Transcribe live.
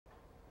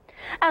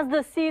As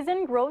the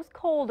season grows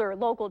colder,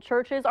 local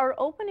churches are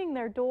opening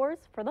their doors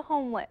for the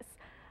homeless.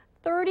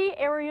 30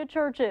 area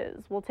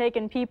churches will take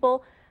in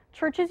people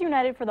Churches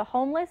United for the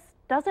Homeless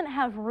doesn't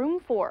have room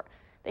for.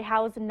 They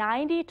house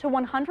 90 to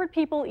 100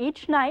 people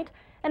each night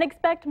and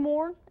expect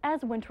more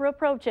as winter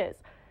approaches.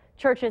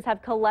 Churches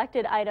have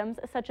collected items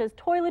such as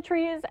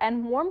toiletries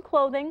and warm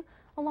clothing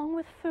along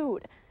with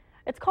food.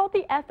 It's called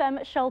the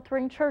FM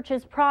Sheltering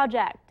Churches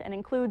Project and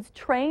includes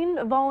trained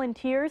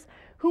volunteers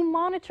who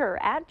monitor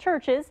at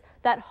churches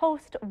that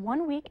host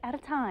 1 week at a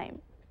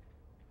time.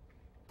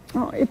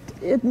 Oh,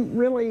 it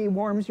really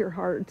warms your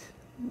heart.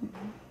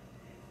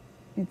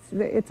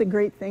 It's a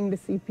great thing to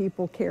see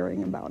people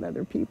caring about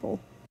other people.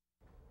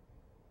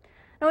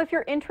 Now, if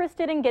you're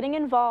interested in getting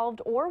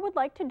involved or would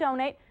like to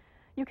donate,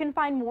 you can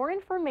find more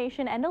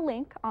information and a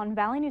link on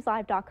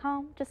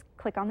valleynewslive.com. Just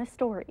click on this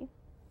story.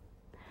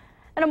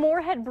 And a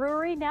Moorhead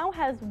Brewery now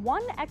has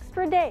one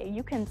extra day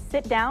you can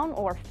sit down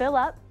or fill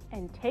up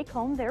and take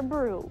home their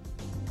brew.